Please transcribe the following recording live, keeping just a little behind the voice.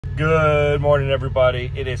Good morning,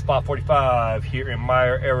 everybody. It is 5:45 here in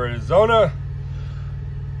Meyer, Arizona.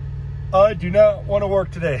 I do not want to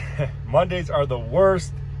work today. Mondays are the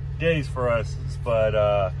worst days for us,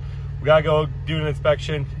 but we gotta go do an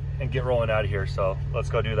inspection and get rolling out of here. So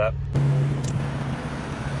let's go do that.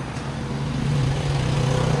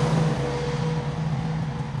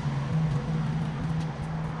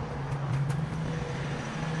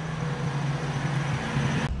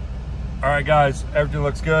 All right, guys, everything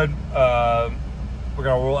looks good. We're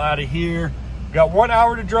gonna roll out of here. We got 1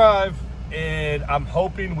 hour to drive, and I'm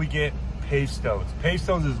hoping we get Pavestones.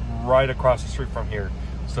 Pavestones is right across the street from here.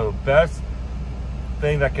 So best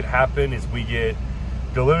thing that could happen is we get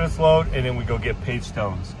deliver this load, and then we go get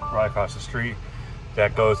Pavestones right across the street.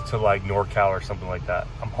 That goes to like NorCal or something like that.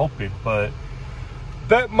 I'm hoping, but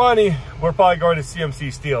bet money we're probably going to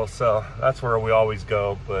CMC Steel. So that's where we always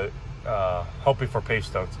go, but hoping for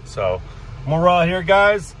Pavestones. So I'm gonna roll out here,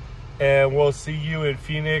 guys, and we'll see you in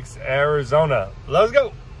Phoenix, Arizona. Let's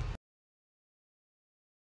go.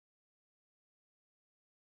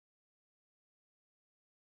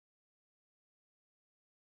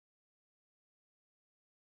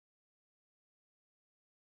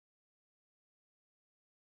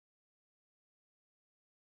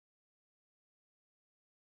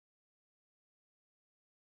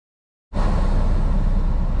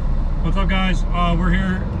 What's up, guys? We're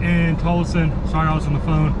here in Tolleson. Sorry, I was on the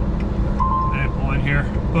phone. I didn't pull in here,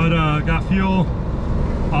 but got fuel.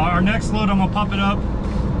 Our next load, I'm gonna pop it up.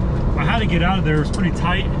 I had to get out of there. It was pretty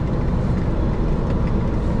tight,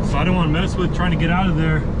 so I don't want to mess with trying to get out of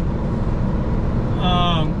there.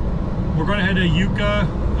 We're gonna head to Yucca.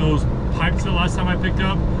 Those pipes the last time I picked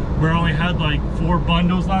up, where I only had like 4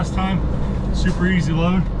 bundles last time. Super easy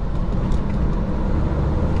load.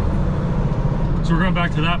 So we're going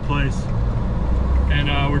back to that place, and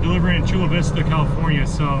we're delivering in Chula, Vista, California.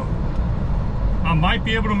 So I might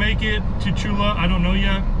be able to make it to Chula. I don't know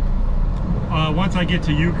yet. Once I get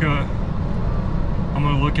to Yucca, I'm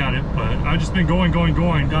gonna look at it. But I've just been going.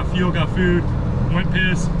 Got fuel, got food, went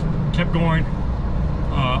piss, kept going.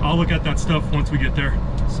 I'll look at that stuff once we get there.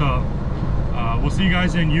 So we'll see you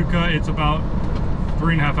guys in Yucca. It's about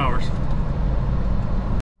 3.5 hours.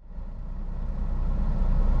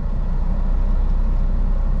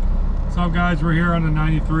 What's up, guys? We're here on the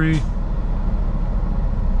 93.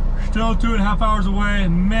 Still 2.5 hours away,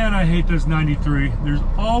 and man, I hate this 93. There's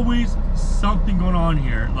always something going on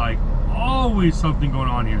here. Like, always something going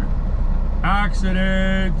on here.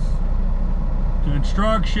 Accidents,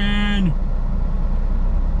 construction.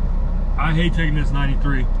 I hate taking this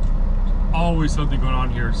 93. Always something going on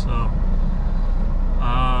here. So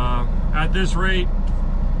at this rate,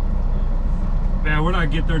 man, we're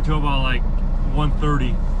not getting there until about like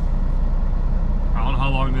 1:30. I don't know how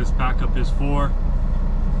long this backup is for,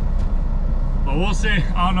 but we'll see.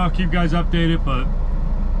 I don't know, keep you guys updated, but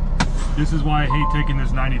this is why I hate taking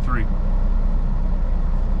this 93.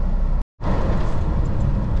 All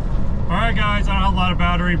right, guys, I don't have a lot of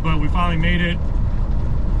battery, but we finally made it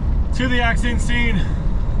to the accident scene.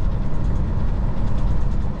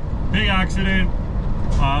 Big accident.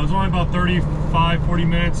 It was only about 35-40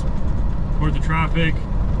 minutes worth of traffic.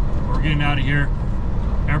 We're getting out of here.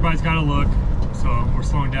 Everybody's got to look. So we're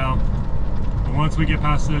slowing down, but once we get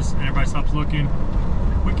past this and everybody stops looking,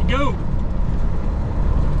 we can go.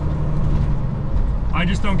 I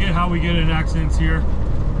just don't get how we get in accidents here.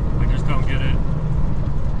 I just don't get it.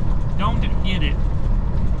 Don't get it.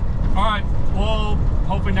 All right, well,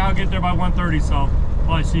 hopefully now get there by 1:30. So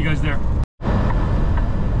I'll see you guys there.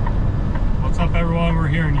 What's up, everyone? We're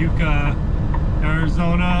here in Yucca,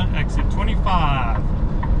 Arizona, exit 25.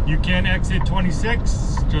 You can exit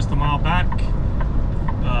 26, just a mile back.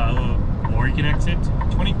 Or you can exit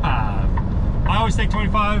 25. I always take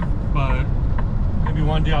 25, but maybe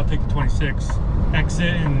one day I'll take the 26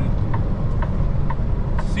 exit and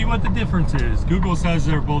see what the difference is. Google says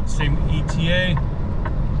they're both the same ETA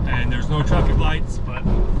and there's no traffic lights, but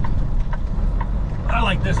I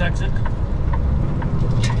like this exit.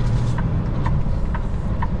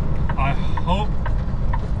 I hope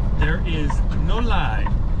there is no line,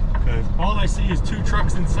 because all I see is 2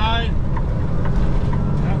 trucks inside.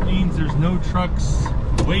 That means there's no trucks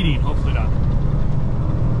waiting. Hopefully not.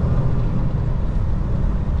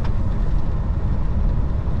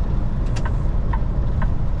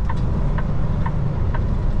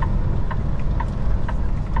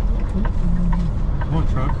 One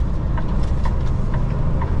truck.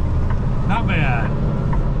 Not bad.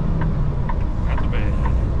 Not bad.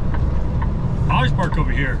 I always park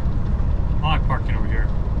over here. I like parking over here.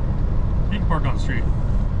 You can park on the street.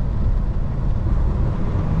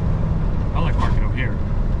 I like parking over here.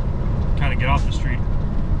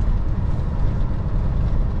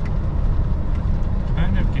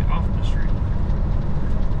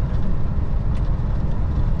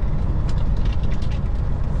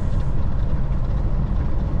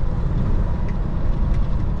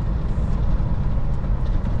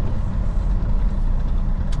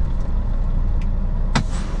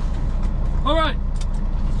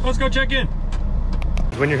 go check in.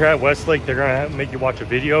 When you're here at Westlake, they're gonna make you watch a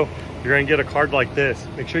video. You're gonna get a card like this.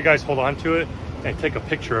 Make sure you guys hold on to it and take a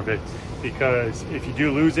picture of it, because if you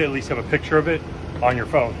do lose it, at least have a picture of it on your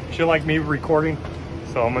phone. You should like me recording,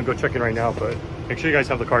 so I'm gonna go check in right now, but make sure you guys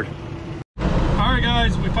have the card. All right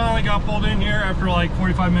guys, we finally got pulled in here after like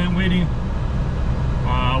 45-minute waiting.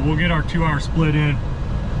 We'll get our 2-hour split in.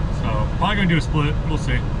 So probably gonna do a split, we'll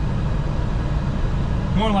see.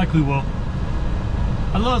 More likely will.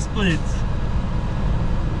 I love splits.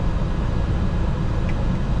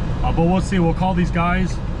 But we'll see, we'll call these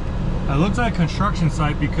guys. It looks like a construction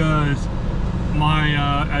site because my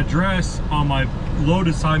address on my load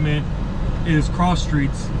assignment is cross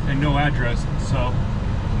streets and no address. So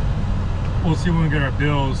we'll see when we get our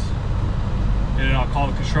bills, and I'll call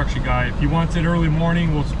the construction guy. If he wants it early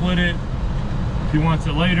morning, we'll split it. If he wants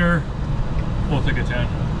it later, we'll take a 10.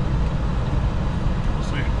 We'll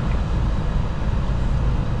see.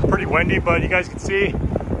 Pretty windy, but you guys can see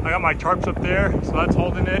I got my tarps up there, so that's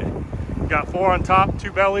holding it. Got 4 on top,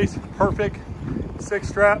 2 bellies, perfect. 6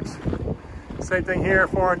 straps. Same thing here,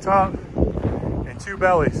 4 on top and 2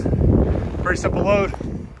 bellies. Pretty simple load.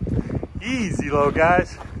 Easy load,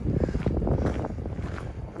 guys.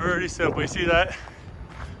 Pretty simple. You see that?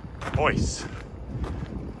 Voice.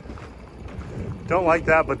 Don't like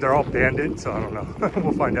that, but they're all banded, so I don't know.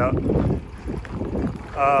 We'll find out.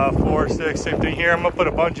 4, 6, same thing here. I'm gonna put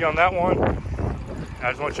a bungee on that one. I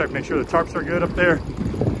just want to check, make sure the tarps are good up there.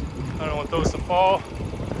 I don't want those to fall.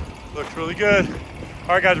 Looks really good.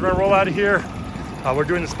 All right, guys, we're gonna roll out of here. We're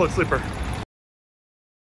doing the split sleeper.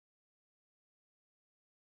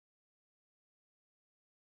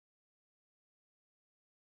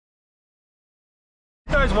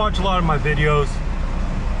 You guys watch a lot of my videos.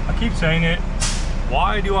 I keep saying it.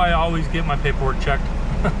 Why do I always get my paperwork checked?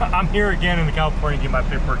 I'm here again in California to get my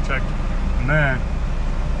paperwork checked. Man.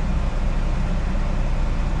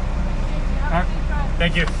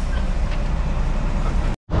 Thank you.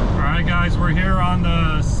 All right, guys, we're here on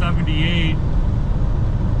the 78.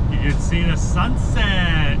 You can see the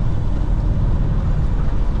sunset.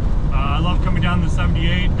 I love coming down the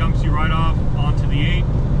 78. Dumps you right off onto the 8.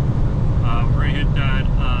 We're gonna hit that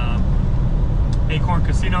Acorn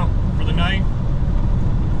Casino for the night.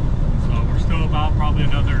 So we're still about probably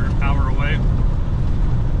another hour away.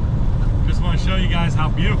 Just want to show you guys how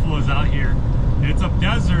beautiful it is out here. It's a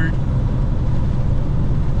desert.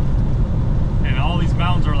 And all these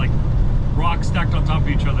mountains are like rocks stacked on top of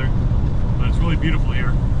each other. But it's really beautiful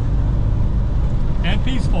here. And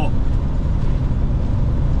peaceful.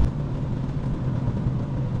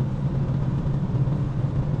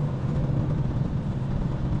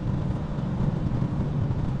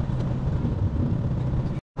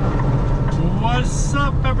 What's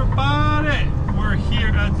up, everybody? We're here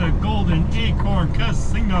at the Golden Acorn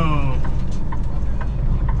Casino.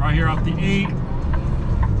 Right here off the 8.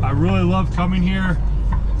 I really love coming here.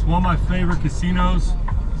 It's one of my favorite casinos,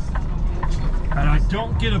 and I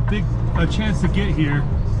don't get a chance to get here.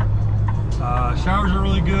 Showers are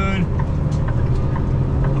really good.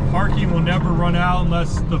 The parking will never run out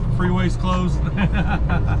unless the freeway's closed.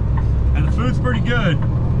 And the food's pretty good.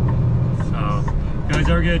 So if you guys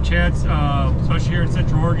ever get a chance, especially here in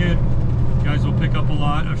Central Oregon, you guys will pick up a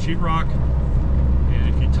lot of sheetrock. And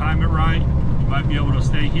if you time it right, you might be able to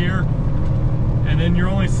stay here. And then you're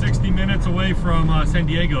only 60 minutes away from San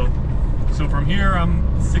Diego. So from here, I'm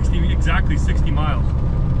exactly 60 miles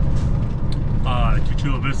to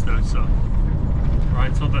Chula Vista. So, all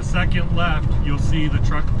right, so the second left, you'll see the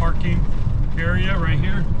truck parking area right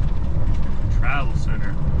here. Travel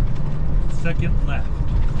Center. Second left.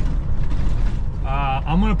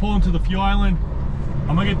 I'm gonna pull into the fuel island.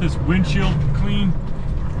 I'm gonna get this windshield clean.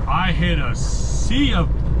 I hit a sea of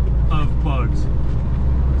bugs.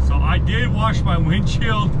 So I did wash my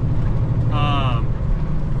windshield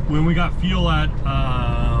when we got fuel at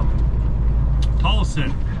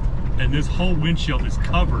Tolleson, and this whole windshield is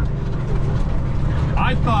covered.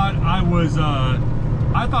 I thought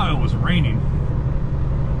it was raining.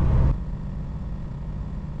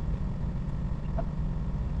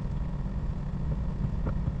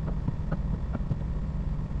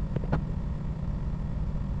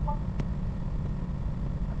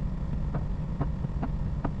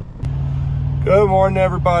 Good morning,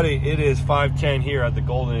 everybody. It is 5:10 here at the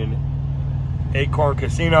Golden Acorn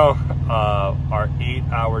Casino. Our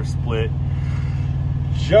 8-hour split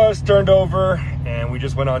just turned over, and we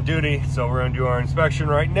just went on duty, so we're gonna do our inspection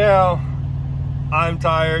right now. I'm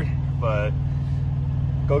tired, but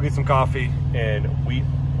go get some coffee and we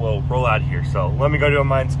will roll out of here. So let me go do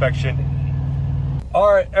my inspection.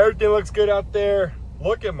 All right, everything looks good out there.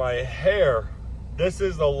 Look at my hair. This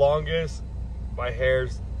is the longest my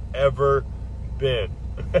hair's ever been.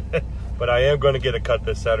 But I am going to get a cut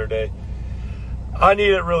this Saturday. I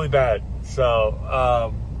need it really bad.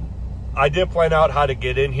 So I did plan out how to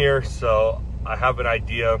get in here, so I have an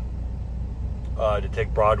idea to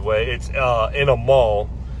take Broadway. It's in a mall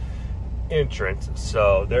entrance,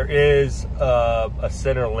 so there is a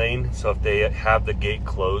center lane. So if they have the gate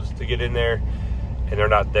closed to get in there and they're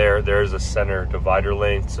not there, there's a center divider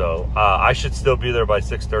lane. So I should still be there by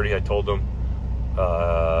 6:30. I told them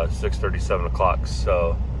 6:30, 7 o'clock.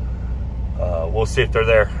 So we'll see if they're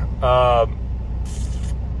there. But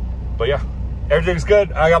yeah, everything's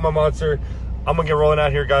good. I got my monster. I'm gonna get rolling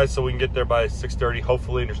out here, guys, so we can get there by 6:30.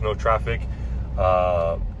 Hopefully there's no traffic.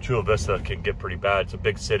 Chula Vista can get pretty bad. It's a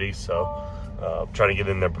big city, so I'm trying to get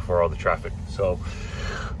in there before all the traffic. So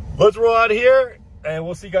let's roll out of here, and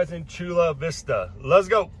we'll see you guys in Chula Vista. Let's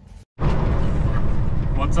go.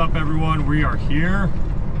 What's up, everyone? We are here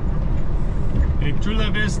in Chula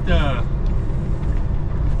Vista.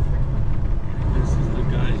 This is the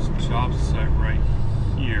guy's job site right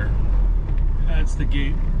here. That's the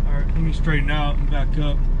gate. All right, let me straighten out and back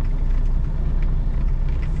up.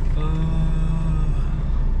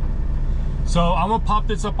 So I'm gonna pop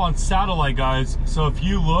this up on satellite, guys. So if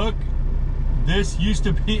you look, this used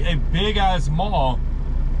to be a big ass mall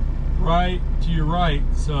right to your right.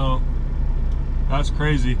 So that's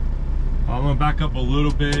crazy. I'm gonna back up a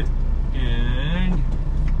little bit and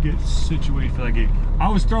get situated for that gate. I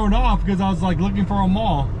was thrown off because I was like looking for a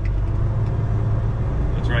mall.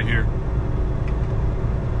 It's right here.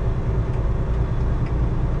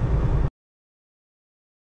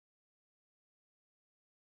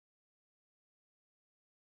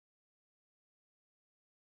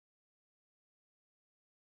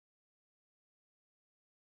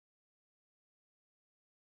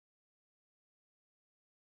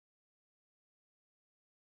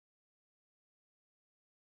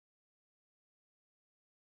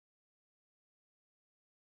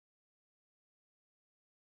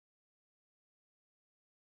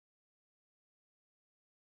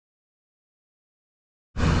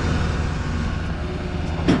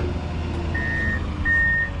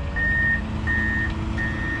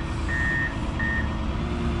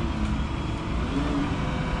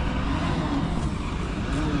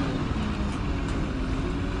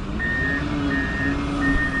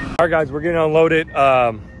 All right, guys, we're getting unloaded.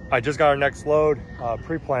 I just got our next load,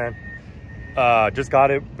 pre-planned. Just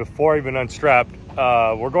got it before I even unstrapped.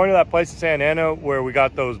 We're going to that place in Santa Ana where we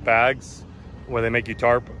got those bags where they make you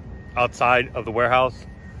tarp outside of the warehouse.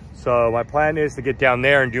 So my plan is to get down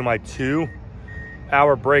there and do my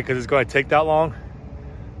 2-hour break because it's going to take that long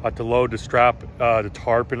to load the strap, the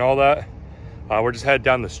tarp and all that. We're just headed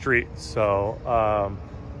down the street. So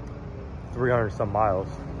 300 some miles.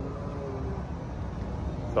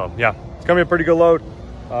 So yeah, it's gonna be a pretty good load.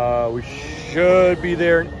 We should be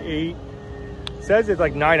there in 8. It says it's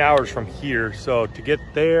like 9 hours from here. So to get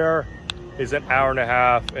there is an hour and a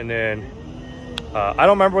half. And then I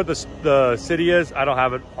don't remember what the city is. I don't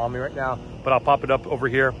have it on me right now, but I'll pop it up over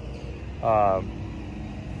here.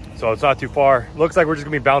 So it's not too far. Looks like we're just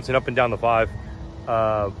gonna be bouncing up and down the 5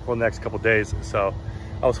 for the next couple days. So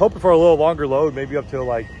I was hoping for a little longer load, maybe up to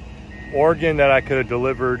like Oregon, that I could have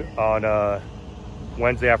delivered on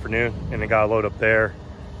Wednesday afternoon and then got a load up there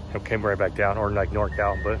and came right back down, or like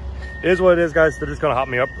NorCal. But it is what it is, guys. They're just gonna hop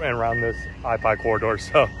me up and around this I-5 corridor.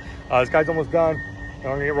 So this guy's almost done. I'm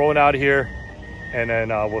gonna get rolling out of here, and then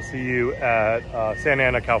we'll see you at Santa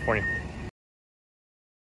Ana, California.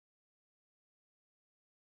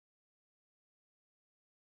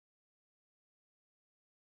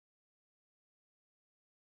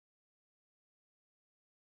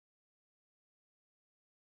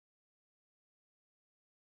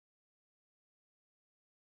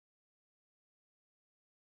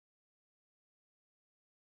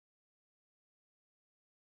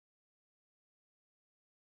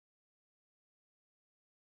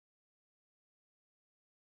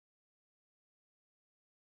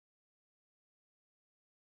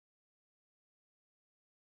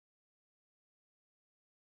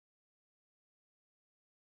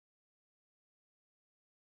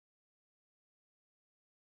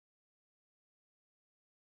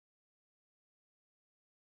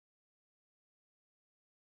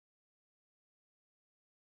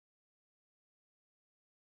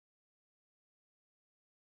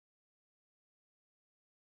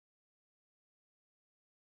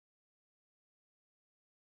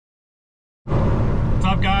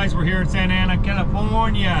 What's up, guys? We're here in Santa Ana,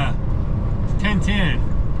 California. It's 10:10.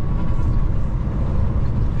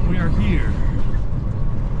 We are here.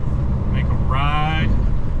 Make a ride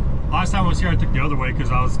Last time I was here, I took the other way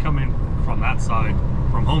because I was coming from that side,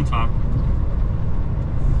 from home time.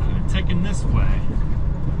 I'm taking this way.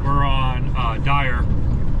 We're on Dyer.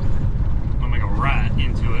 I'm gonna make a rat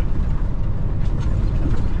into it.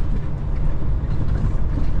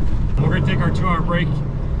 We're gonna take our 2-hour break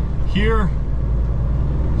here.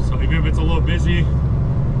 So even if it's a little busy,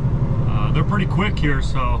 they're pretty quick here,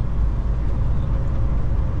 so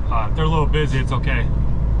if they're a little busy, it's okay.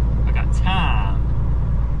 I got time.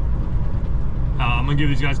 I'm gonna give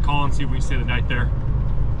these guys a call and see if we can stay the night there.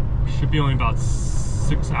 Should be only about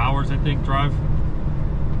 6 hours, I think, drive.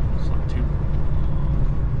 It's not too.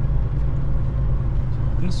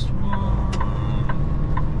 This one.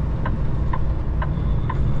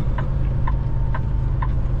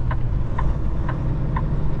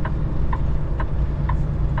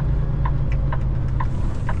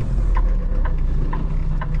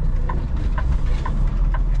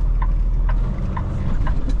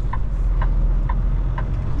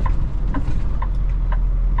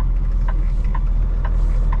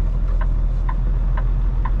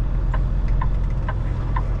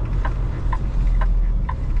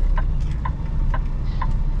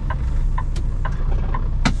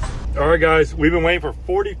 All right, guys, we've been waiting for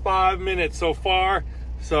 45 minutes so far.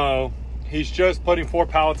 So he's just putting 4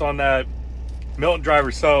 pallets on that Milton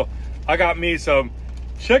driver. So I got me some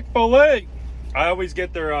Chick-fil-A. I always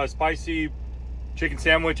get their spicy chicken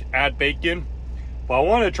sandwich, add bacon. But I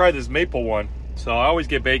wanted to try this maple one. So I always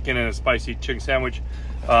get bacon and a spicy chicken sandwich.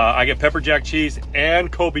 I get pepper jack cheese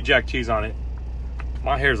and Kobe jack cheese on it.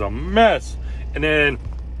 My hair's a mess. And then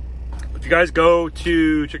if you guys go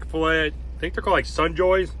to Chick-fil-A, I think they're called like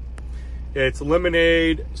Sunjoys. It's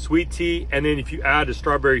lemonade, sweet tea, and then if you add a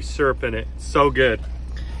strawberry syrup in it, it's so good.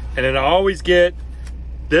 And then I always get,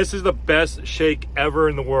 this is the best shake ever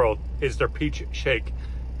in the world, is their peach shake.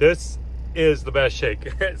 This is the best shake.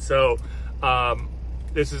 So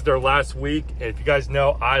this is their last week. And if you guys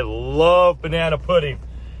know, I love banana pudding.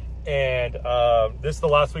 And this is the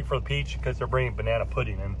last week for the peach because they're bringing banana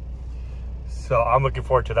pudding in. So I'm looking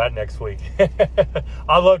forward to that next week.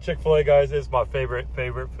 I love Chick-fil-A, guys. It's my favorite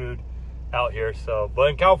food out here. So, but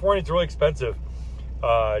in California, it's really expensive.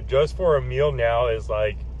 Just for a meal now is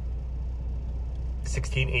like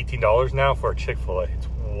 $16, $18 now for a Chick-fil-A. It's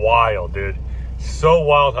wild, dude. So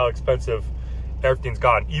wild how expensive everything's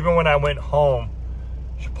gotten. Even when I went home,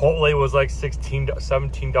 Chipotle was like $16,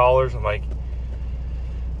 $17. I'm like,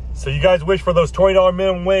 so you guys wish for those $20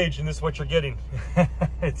 minimum wage, and this is what you're getting.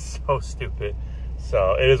 It's so stupid.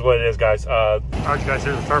 So it is what it is, guys. All right, you guys,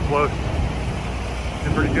 here's the tarp load.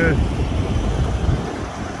 It's pretty good.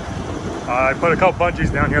 I put a couple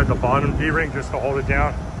bungees down here at the bottom D-ring just to hold it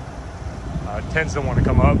down. Tents don't want to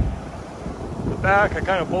come up. The back, I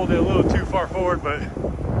kind of pulled it a little too far forward, but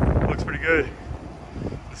it looks pretty good.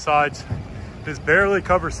 The sides, this barely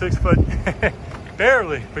covers 6 foot,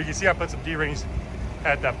 barely. But you can see I put some D-rings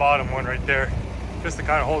at that bottom one right there, just to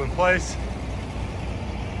kind of hold in place.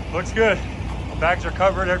 Looks good. The bags are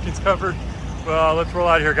covered, everything's covered. Well, let's roll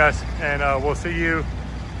out of here, guys, and we'll see you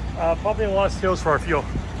probably in Lost Hills for our fuel.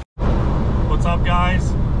 What's up,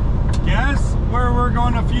 guys? Guess where we're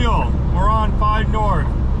going to fuel? We're on 5 North,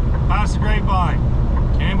 past the Grapevine.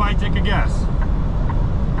 Can anybody take a guess?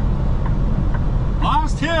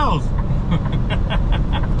 Lost Hills.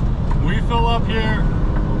 We fill up here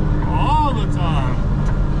all the time.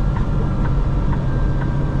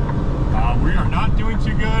 We are not doing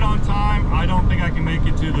too good on time. I don't think I can make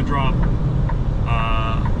it to the drop.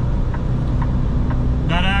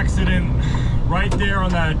 That accident right there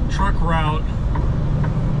on that truck route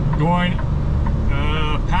going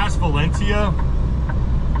past Valencia.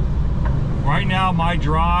 Right now my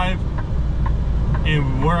drive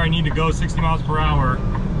and where I need to go 60 miles per hour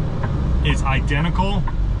is identical,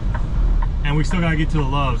 and we still gotta get to the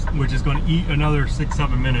Loves, which is going to eat another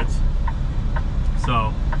 6-7 minutes.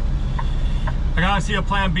 So I gotta see a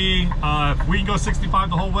plan B. If we can go 65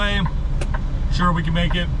 the whole way, sure, we can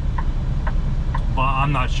make it, but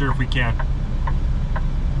I'm not sure if we can.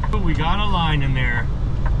 We got a line in there.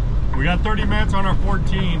 We got 30 minutes on our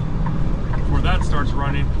 14 before that starts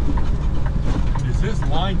running. Is this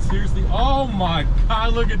line seriously? Oh my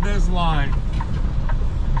God, look at this line.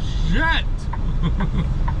 Shit.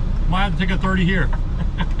 Might have to take a 30 here.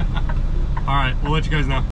 All right, we'll let you guys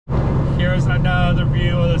know. Here's another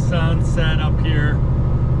view of the sunset up here.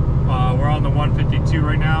 We're on the 152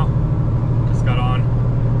 right now. Just got on.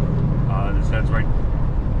 This head's right.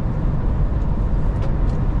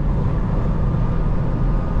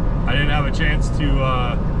 I didn't have a chance to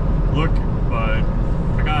look, but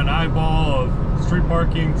I got an eyeball of street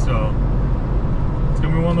parking, so it's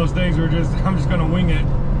gonna be one of those things where I'm just gonna wing it.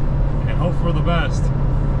 hope for the best.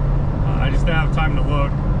 I just didn't have time to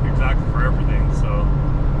look exactly for everything, so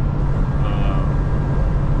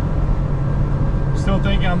still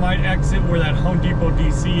thinking I might exit where that Home Depot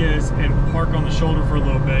DC is and park on the shoulder for a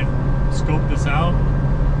little bit, scope this out,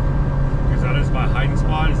 because that is my hiding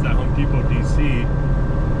spot, is that Home Depot DC.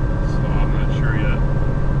 So I'm not sure yet.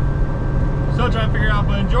 Still trying to figure out,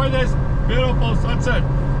 but enjoy this beautiful sunset.